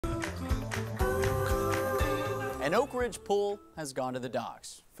An Oak Ridge pool has gone to the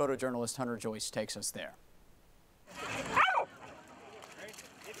docks. Photojournalist Hunter Joyce takes us there.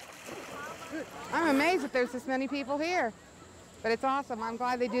 I'm amazed that there's this many people here, but it's awesome. I'm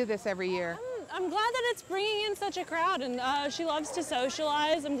glad they do this every year. I'm glad that it's bringing in such a crowd, and she loves to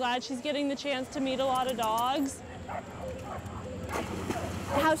socialize. I'm glad she's getting the chance to meet a lot of dogs.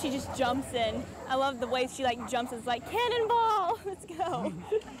 How she just jumps in. I love the way she jumps. It's like cannonball. Let's go.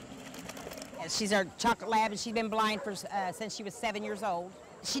 She's our chocolate lab, and she's been blind since she was 7 years old.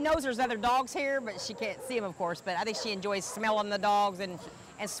 She knows there's other dogs here, but she can't see them, of course. But I think she enjoys smelling the dogs and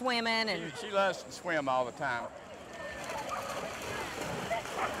swimming. And she loves to swim all the time.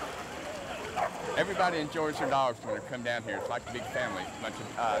 Everybody enjoys their dogs when they come down here. It's like a big family, a bunch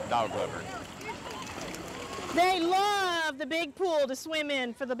of dog lovers. They love the big pool to swim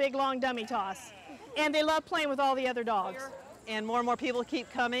in for the big long dummy toss. And they love playing with all the other dogs. And more people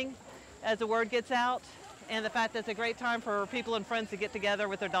keep coming as the word gets out. And the fact that it's a great time for people and friends to get together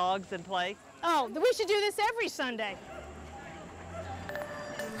with their dogs and play. Oh, we should do this every Sunday.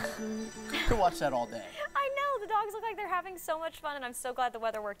 Could watch that all day. I know, the dogs look like they're having so much fun, and I'm so glad the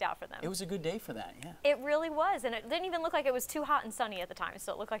weather worked out for them. It was a good day for that, yeah. It really was, and it didn't even look like it was too hot and sunny at the time,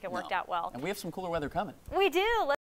 so it looked like it worked out well. And we have some cooler weather coming. We do.